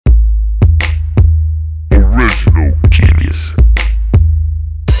genius.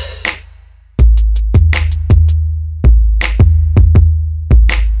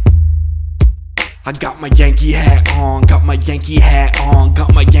 I got my Yankee hat on, got my Yankee hat on,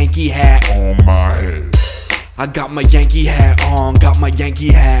 got my Yankee hat on my head. I got my Yankee hat on, got my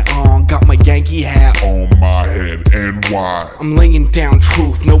Yankee hat on, got my Yankee hat on my head. And why? I'm laying down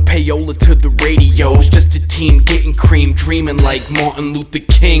truth, no payola to the radios. Just a team getting cream, dreaming like Martin Luther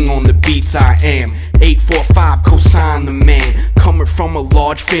King on the beats I am. 845 cosign the man, coming from a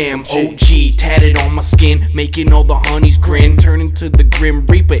large fam. OG tatted on my skin, making all the honeys grin, turning to the Grim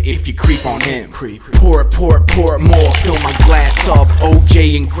Reaper if you creep on him. Pour it more, fill my glass up.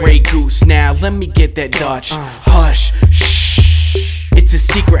 OJ and Grey Goose, now let me get that Dutch. Hush, shh. It's a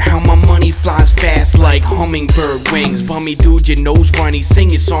secret how my money flies fast like hummingbird wings. Bummy dude, your nose runny, sing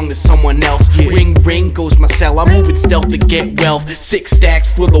your song to someone else. Ring, ring goes my cell, I'm moving stealth to get wealth. 6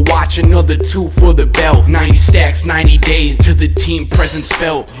 stacks for the watch, another 2 for the belt. 90 stacks, 90 days to the team presence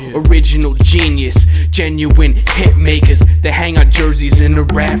felt. Original genius, genuine hit makers. They hang our jerseys in the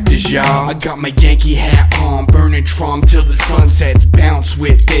rafters, y'all. I got my Yankee hat on, burning Trump till the sun sets. Bounce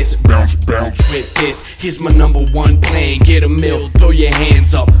with this, bounce, bounce with this. Here's my #1 plan, get a mill, throw your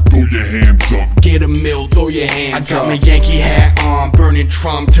hands up. Throw your hands up. Get a mill, throw your hands up. I got my Yankee hat on, burning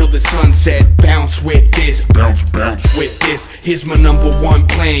Trump till the sunset. Bounce with this, bounce, bounce with this. Here's my #1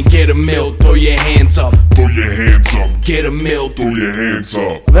 plan, get a mill, throw your hands up. Throw your hands up. Get a mill, throw your hands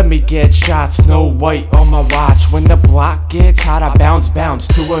up. Let me get shot, Snow White on my watch. When the block gets hot, I bounce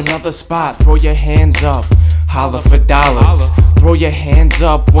to another spot. Throw your hands up, holla for dollars. Throw your hands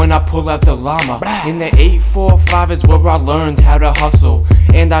up when I pull out the llama. In the 845 is where I learned how to hustle,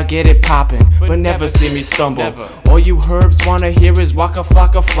 and I get it poppin', but never see me stumble. All you herbs wanna hear is waka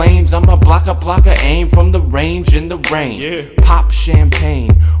flocka flames. I'm a blocker aim from the range in the rain. Pop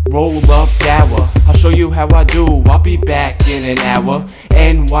champagne, roll up dour. I'll show you how I do, I'll be back in an hour.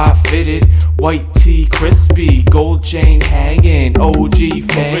 NY fitted, white tee crispy, gold chain hanging, OG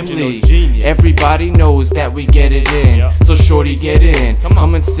family. Everybody knows that we get it in, so shorty get in.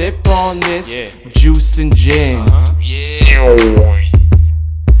 Come and sip on this juice and gin.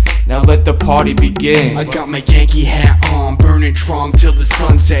 Now let the party begin. I got my Yankee hat on, burning Trump till the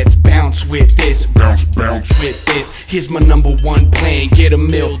sun sets. Bounce with this, bounce, bounce with this. Here's my #1 plan, get a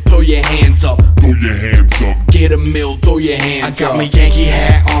mill, throw your hands up. Throw your hands up. Get a mill, throw your hands up. I got my Yankee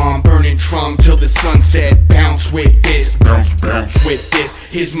hat on, burning Trump till the sunset. Bounce with this, bounce, bounce with this.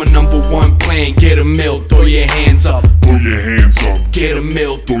 Here's my #1 plan, get a mill, throw your hands up. Throw your hands up. Get a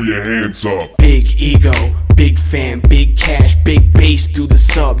mill, throw your hands up. Big ego, big fan, big cash, big bass through the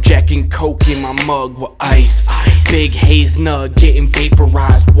sub. Jack and Coke in my mug with ice. Big haze nug, getting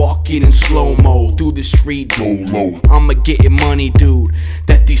vaporized, walking in slow-mo through the street. Dolo. I'ma getting money, dude,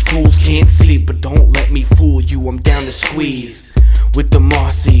 that these fools can't see. But don't let me fool you, I'm down to squeeze. With the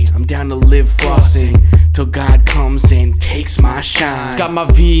Marcy, I'm down to live flossing till God comes and takes my shine. Got my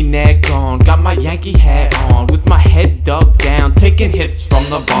V-neck on, got my Yankee hat on, with my head dug down, taking hits from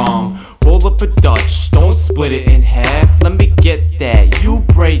the bong. Roll up a Dutch, don't split it in half. Let me get that, you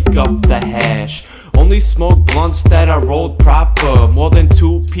break up the hash. Only smoke blunts that are rolled proper. More than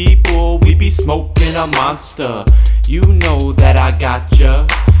 2 people, we be smoking a monster. You know that I gotcha.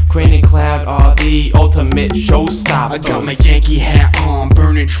 Crane and Cloud are the ultimate showstoppers. I got my Yankee hat on,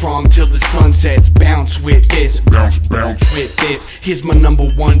 burning Trump till the sun sets. Bounce with this, bounce, bounce with this. Here's my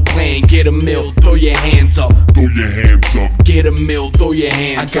 #1 plan, get a mill, throw your hands up. Throw your hands up. Get a mill, throw your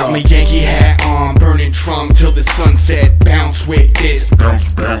hands up. I got my Yankee hat on, burning Trump till the sunset. Bounce with this,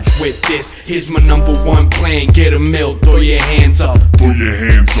 bounce, bounce with this. Here's my #1 plan, get a mill, throw your hands up. Throw your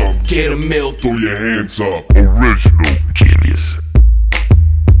hands up. Get a mill, throw your hands up. Original genius.